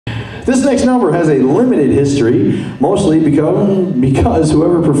This next number has a limited history, mostly because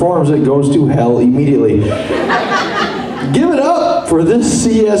whoever performs it goes to hell immediately. Give it up for this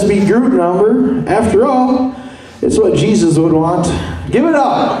CSB group number. After all, it's what Jesus would want. Give it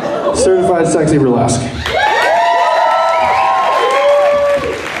up, Certified Sexy Burlesque.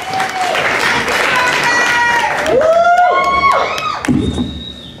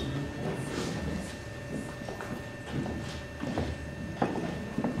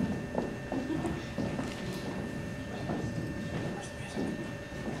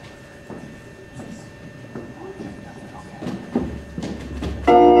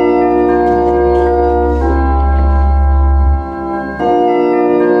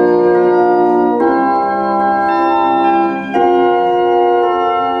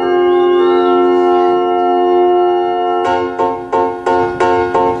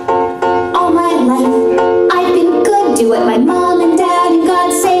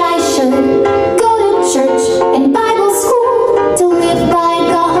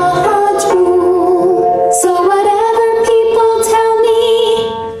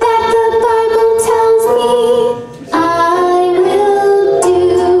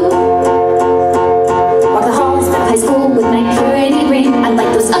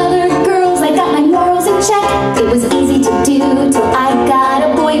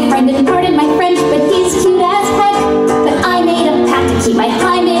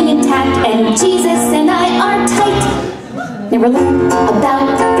 Never learned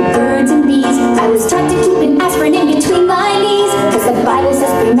about the birds and bees. I was taught to keep an aspirin in between my knees, cause the Bible says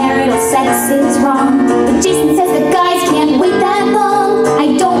premarital sex is wrong. But Jason says that guys can't wait that long.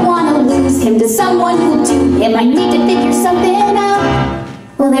 I don't want to lose him to someone who'll do him. I need to figure something out.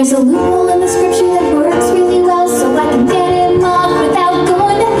 Well, there's a loophole in the scripture that works really well, so I can get him off without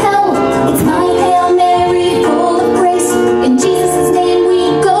going to hell. It's my Hail Mary full of grace. In Jesus' name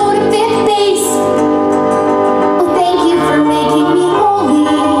we go to fifth base.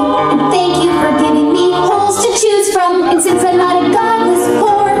 And since I'm not a godless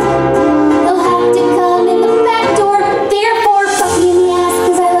whore, they'll have to come in the back door. Therefore, fuck me in the ass,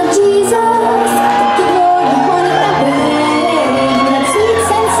 cause I love Jesus. The Lord would want it that way. That sweet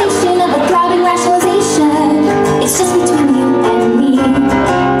sensation of a throbbing rationalization. It's just between you and me,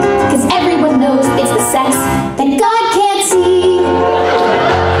 cause everyone knows it's the sex that God can't see.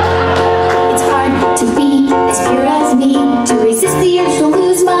 It's hard to be as pure as me, to resist the urge to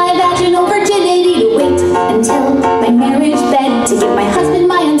lose my vaginal virginity, to wait until my marriage bed to give my husband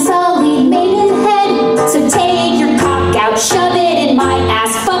my unsullied maiden head. So take your cock out, shove it in my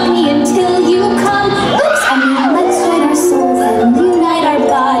ass, fuck me until you come. Oops, I mean, let's join our souls and unite our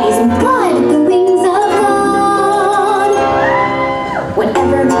bodies and fly with the wings of God.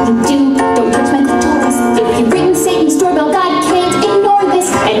 Whatever you do, don't touch my clitoris. If you ring Satan's doorbell, God can't ignore this.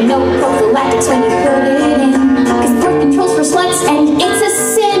 And no prophylactics when you put it in, cause birth control's for sluts and it's a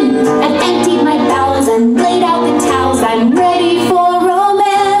sin. I've emptied my bowels and laid out the towels. I'm ready for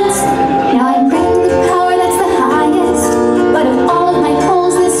romance. Now I'm praying to the power that's the highest, but of all of my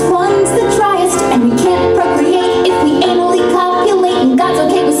holes, this one's the driest. And we can't procreate if we anally copulate, and God's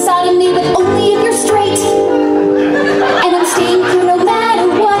okay with sodomy, but only if you're straight. And I'm staying here no matter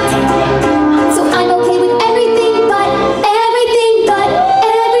what, so I'm okay with everything but, everything but,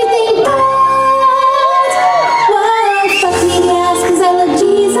 everything but. Whoa, fuck me in the ass cause I love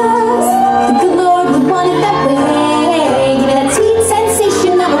Jesus. The good Lord would want it that way. Give me that sweet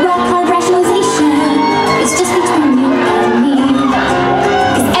sensation of a rock-hard rationalization. It's just between you and me,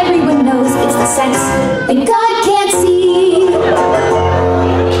 cause everyone knows it's the sex that God can't see.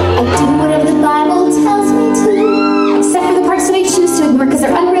 I do whatever the Bible tells me to, except for the parts that I choose to ignore, cause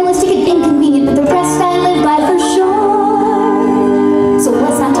they're unrealistic and inconvenient, but the rest I live by for sure. So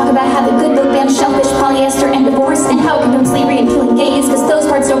let's not talk about how the good book bans shellfish, polyester, and divorce, and how it condones slavery and killing gays, cause those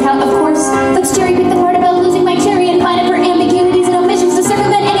parts don't count, of course. Let's cherry-pick the part about losing my cherry and find it for ambiguities and omissions to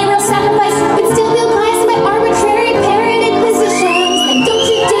circumvent any real sacrifice, but still feel biased by arbitrary parroted positions. And don't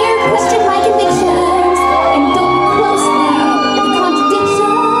you dare question my convictions. And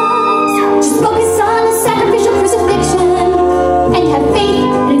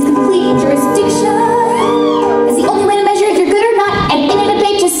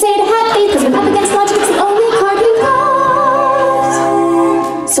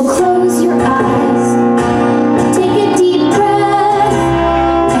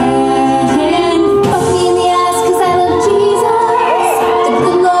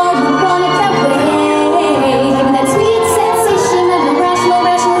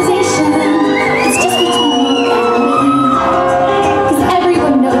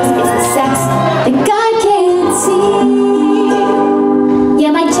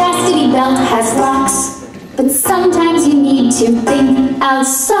but sometimes you need to think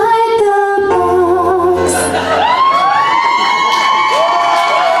outside the